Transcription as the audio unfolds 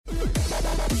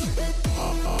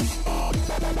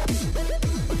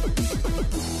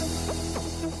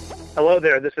Hello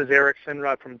there. This is Eric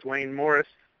Sinrod from Duane Morris.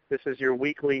 This is your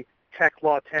weekly Tech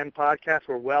Law 10 podcast.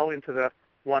 We're well into the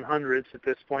 100s at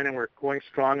this point, and we're going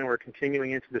strong, and we're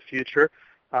continuing into the future.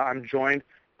 I'm joined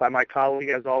by my colleague,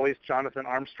 as always, Jonathan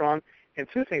Armstrong. And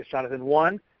two things, Jonathan.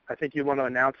 One, I think you want to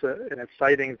announce an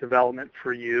exciting development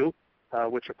for you,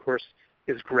 which, of course,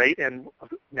 is great, and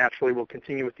naturally we'll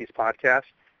continue with these podcasts.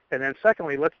 And then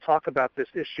secondly, let's talk about this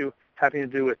issue having to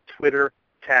do with Twitter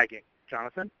tagging.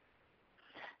 Jonathan?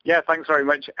 Yeah, thanks very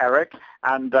much, Eric.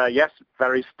 And yes,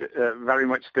 very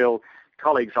much still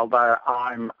colleagues, although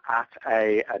I'm at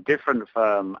a different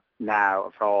firm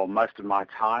now for most of my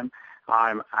time.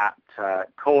 I'm at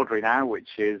Caudry now,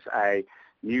 which is a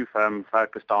new firm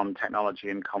focused on technology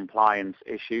and compliance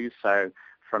issues. So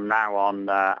from now on,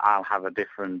 I'll have a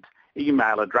different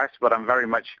email address, but I'm very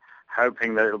much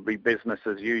hoping that it'll be business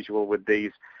as usual with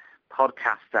these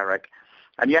podcasts, Eric.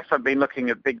 And yes, I've been looking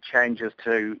at big changes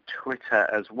to Twitter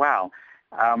as well.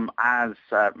 As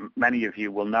many of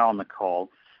you will know on the call,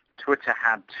 Twitter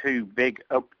had two big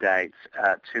updates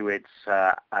to its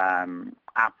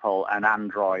Apple and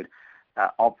Android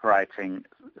operating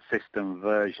system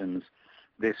versions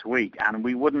this week. And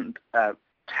we wouldn't,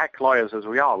 tech lawyers as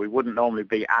we are, we wouldn't normally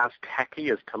be as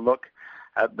techy as to look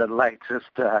at the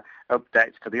latest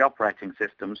updates to the operating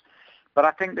systems. But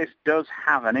I think this does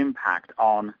have an impact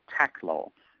on tech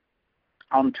law.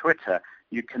 On Twitter,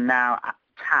 you can now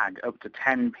tag up to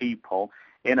 10 people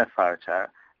in a photo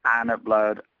and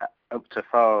upload up to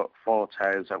 4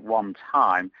 photos at one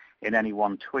time in any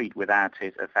one tweet without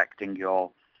it affecting your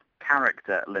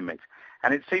character limit.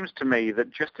 And it seems to me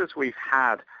that just as we've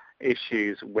had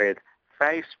issues with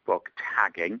Facebook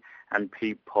tagging and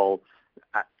people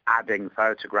adding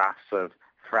photographs of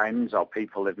friends or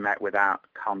people they've met without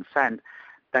consent,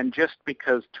 then just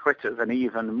because Twitter's an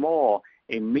even more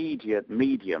immediate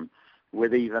medium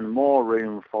with even more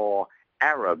room for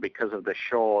error because of the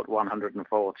short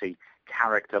 140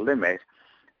 character limit,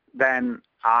 then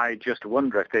I just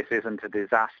wonder if this isn't a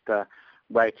disaster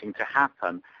waiting to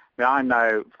happen. I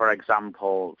know, for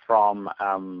example, from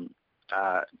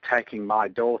taking my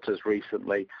daughters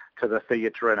recently to the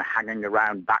theatre and hanging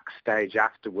around backstage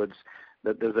afterwards,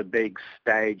 that there's a big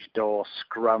stage door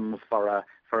scrum for a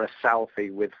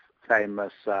selfie with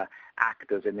famous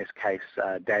actors, in this case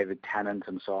David Tennant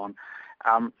and so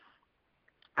on.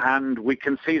 And we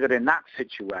can see that in that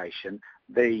situation,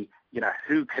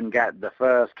 who can get the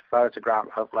first photograph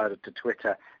uploaded to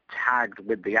Twitter tagged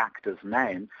with the actor's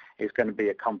name is going to be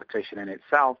a competition in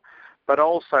itself. But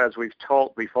also, as we've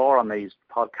talked before on these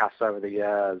podcasts over the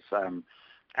years,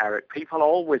 Eric, people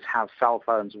always have cell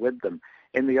phones with them.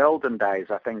 In the olden days,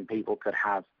 I think people could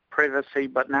have privacy,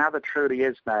 but now there truly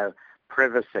is no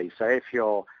privacy. So if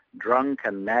you're drunk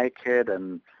and naked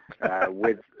and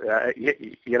with,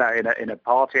 in a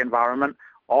party environment,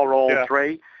 or all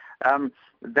three,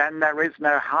 then there is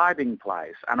no hiding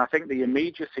place. And I think the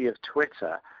immediacy of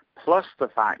Twitter, plus the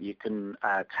fact you can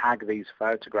tag these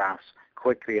photographs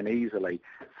quickly and easily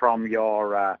from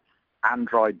your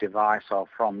Android device or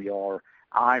from your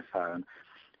iPhone,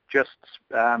 just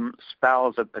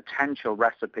spells a potential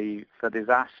recipe for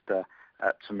disaster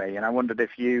to me. And I wondered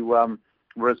if you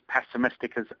were as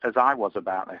pessimistic as I was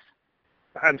about this.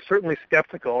 I'm certainly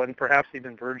skeptical and perhaps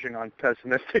even verging on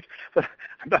pessimistic, but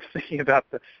I'm not thinking about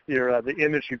the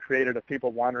image you created of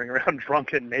people wandering around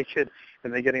drunk and naked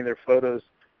and then getting their photos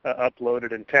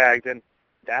uploaded and tagged, and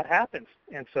that happens.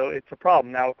 And so it's a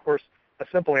problem. Now, of course, a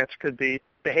simple answer could be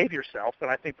behave yourself, and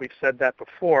I think we've said that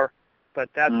before, but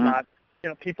that's not,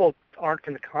 people aren't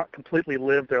going to completely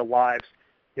live their lives,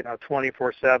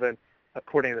 24/7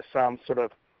 according to some sort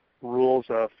of rules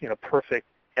of, perfect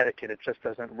etiquette. It just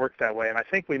doesn't work that way. And I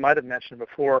think we might have mentioned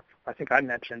before, I think I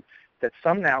mentioned that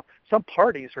some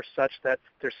parties are such that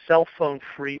they're cell phone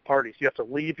free parties. You have to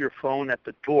leave your phone at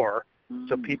the door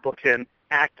so people can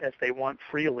act as they want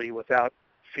freely without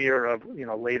fear of,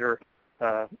 later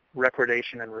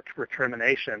recordation and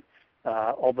recrimination.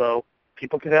 Although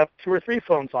people could have 2 or 3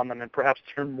 phones on them and perhaps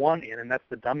turn one in, and that's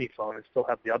the dummy phone, and still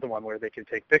have the other one where they can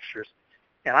take pictures.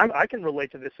 And I can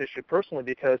relate to this issue personally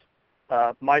because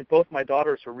both my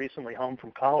daughters were recently home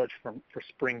from college for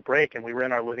spring break, and we were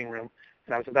in our living room,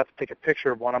 and I was about to take a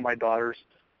picture of one of my daughters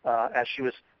as she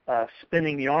was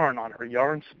spinning yarn on her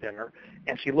yarn spinner,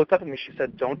 and she looked up at me. She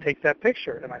said, "Don't take that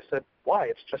picture." And I said, "Why?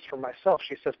 It's just for myself."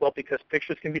 She says, "Well, because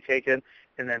pictures can be taken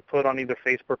and then put on either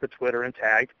Facebook or Twitter and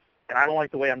tagged, and I don't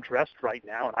like the way I'm dressed right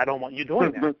now, and I don't want you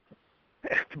doing that."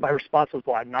 My response was,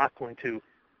 "Well, I'm not going to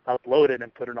upload it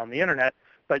and put it on the internet,"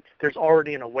 but there's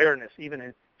already an awareness, even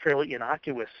in fairly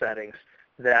innocuous settings,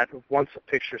 that once a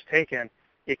picture is taken,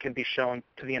 it can be shown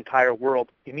to the entire world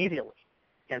immediately.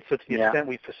 And so to the extent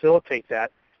we facilitate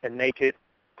that and make it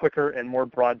quicker and more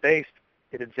broad-based,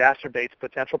 it exacerbates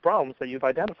potential problems that you've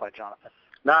identified, Jonathan.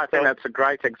 No, I think that's a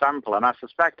great example. And I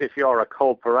suspect if you're a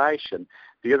corporation,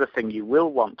 the other thing you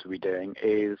will want to be doing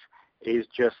is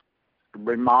just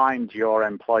remind your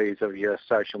employees of your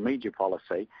social media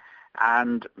policy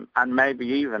and maybe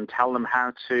even tell them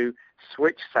how to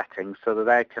switch settings so that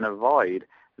they can avoid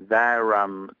their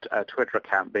Twitter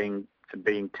account being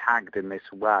tagged in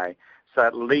this way. So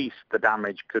at least the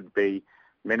damage could be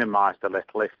minimized a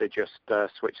little if they just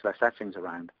switch their settings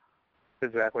around.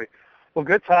 Exactly. Well,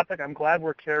 good topic. I'm glad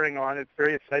we're carrying on. It's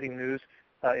very exciting news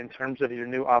in terms of your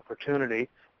new opportunity,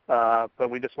 but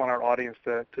we just want our audience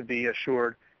to be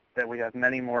assured that we have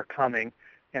many more coming.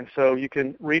 And so you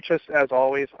can reach us, as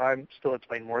always. I'm still at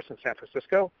Dwayne Morris in San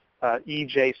Francisco,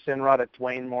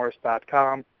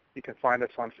 ejsinrod@dwaynemorris.com. You can find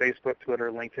us on Facebook,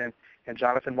 Twitter, LinkedIn. And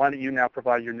Jonathan, why don't you now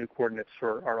provide your new coordinates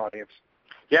for our audience?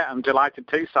 Yeah, I'm delighted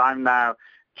to. So I'm now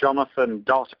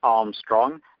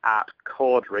Jonathan.Armstrong at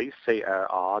Cordery,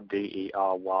 CORDERY,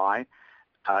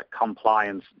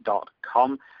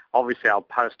 compliance.com. Obviously, I'll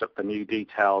post up the new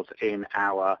details in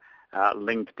our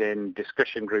LinkedIn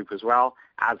discussion group as well.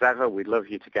 As ever, we'd love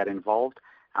you to get involved,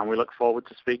 and we look forward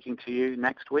to speaking to you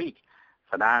next week.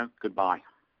 For now, goodbye.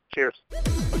 Cheers.